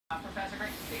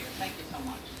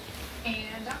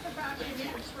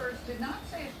did not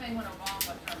say a thing when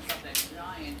Obama turned up that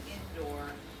giant indoor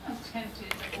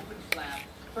tented open flap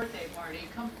birthday party,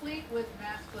 complete with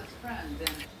maskless friends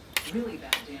and really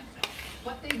bad dancing.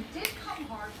 But they did come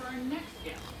hard for our next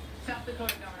guest. South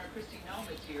Dakota Governor Kristi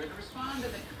Noem is here to respond to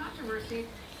the controversy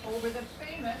over the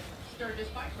famous Sturgis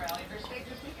bike rally in her state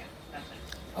this weekend. That's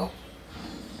it. Oh.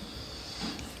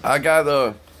 I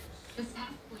got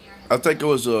I think it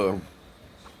was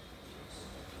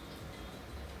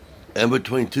in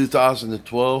between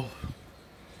 2012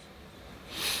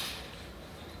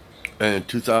 and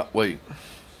 2000. Wait,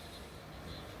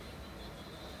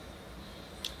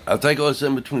 I think it was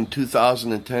in between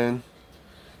 2010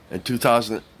 and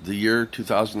 2000, the year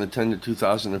 2010 to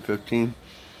 2015,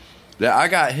 that I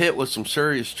got hit with some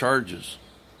serious charges.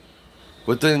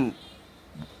 But then,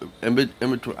 in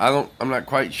between, I'm not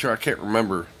quite sure. I can't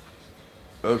remember.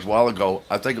 It was a while ago.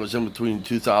 I think it was in between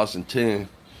 2010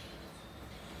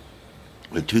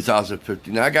 and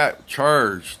 2015. I got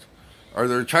charged, or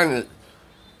they're trying to.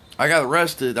 I got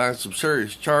arrested on some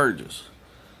serious charges.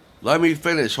 Let me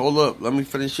finish. Hold up. Let me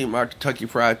finish eating my Kentucky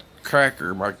Fried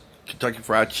Cracker, my Kentucky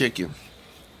Fried Chicken.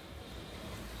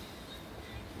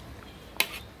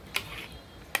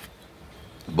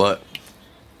 But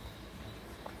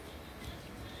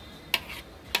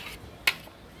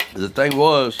the thing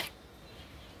was,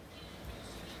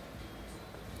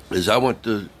 is I went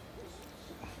to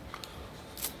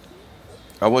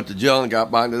jail and got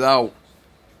bonded out.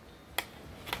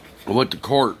 I went to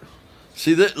court.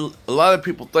 See, that a lot of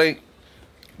people think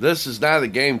this is not a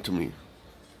game to me,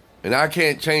 and I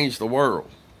can't change the world.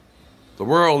 The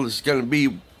world is going to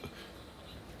be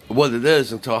what it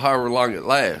is until however long it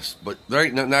lasts. But there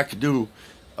ain't nothing I can do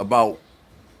about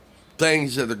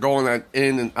things that are going on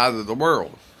in and out of the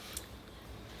world.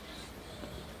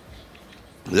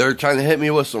 They're trying to hit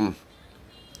me with some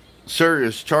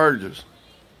serious charges.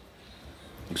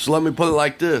 So let me put it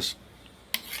like this.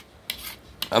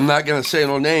 I'm not going to say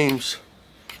no names,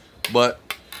 but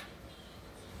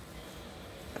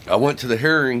I went to the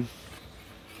hearing,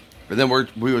 and then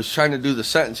we was trying to do the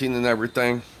sentencing and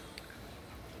everything.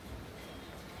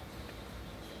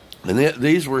 And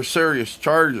these were serious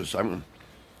charges. I mean,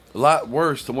 a lot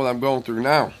worse than what I'm going through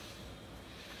now.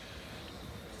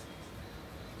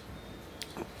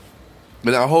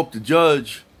 But I hope the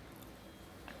judge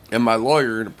and my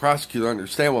lawyer and the prosecutor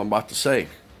understand what I'm about to say.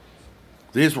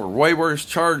 These were way worse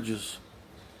charges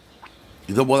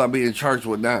than what I'm being charged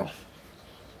with now.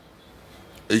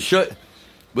 It should,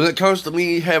 when it comes to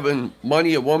me having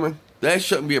money, a woman, that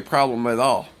shouldn't be a problem at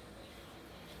all.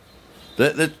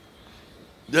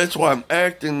 That's why I'm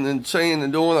acting and saying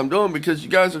and doing what I'm doing, because you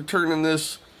guys are turning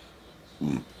this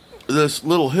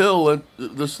little hill,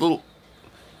 this little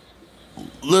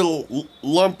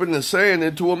lump in the sand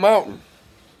into a mountain.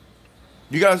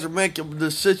 You guys are making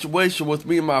this situation with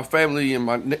me and my family and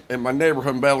my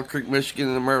neighborhood in Battle Creek, Michigan,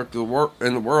 and America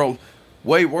and the world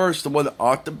way worse than what it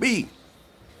ought to be.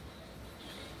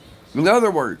 In other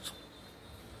words,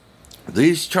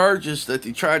 these charges that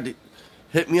they tried to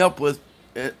hit me up with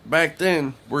back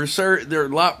then they're a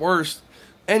lot worse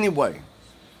anyway.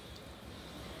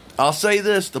 I'll say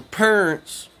this: the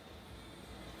parents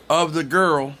of the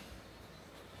girl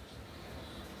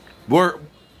were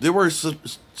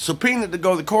subpoenaed to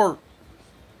go to court.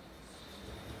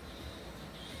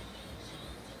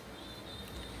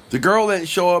 The girl didn't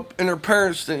show up, and her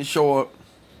parents didn't show up.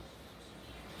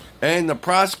 And the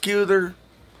prosecutor,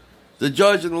 the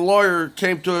judge, and the lawyer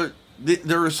came to it.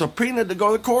 They were subpoenaed to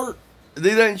go to court.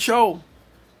 They didn't show.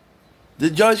 The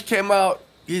judge came out.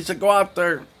 He said, "Go out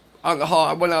there on the hall."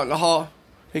 I went out in the hall.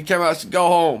 He came out and said, "Go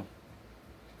home."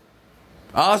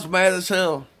 I was mad as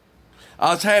hell.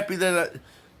 I was happy that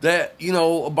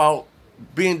about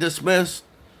being dismissed.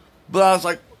 But I was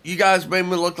like, you guys made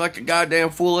me look like a goddamn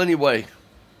fool anyway.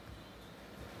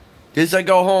 He said,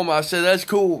 "Go home." I said, "That's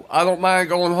cool. I don't mind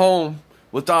going home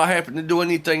without having to do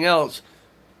anything else.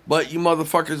 But you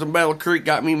motherfuckers in Battle Creek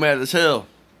got me mad as hell.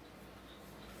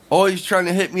 Always trying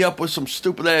to hit me up with some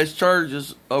stupid ass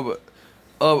charges of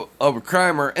a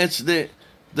crime or incident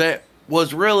that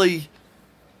was really,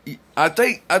 I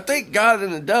think God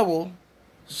and the devil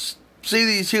see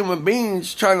these human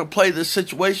beings trying to play this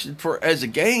situation as a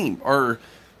game, or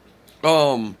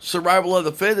survival of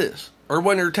the fittest, or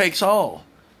winner takes all.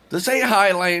 This ain't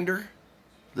Highlander.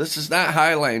 This is not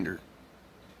Highlander.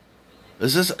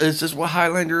 Is this what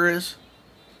Highlander is?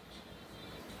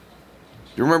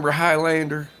 You remember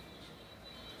Highlander?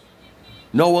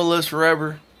 No one lives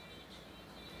forever.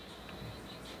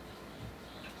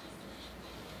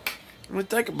 I mean,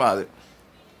 think about it.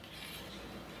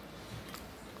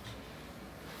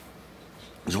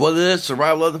 Is what it is,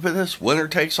 survival of the fittest, winner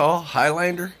takes all,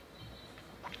 Highlander.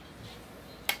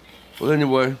 Well,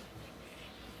 anyway,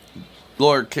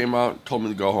 lawyer came out and told me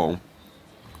to go home.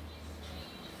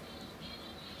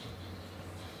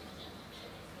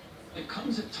 There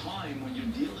comes a time when you're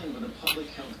dealing with a public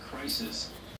health crisis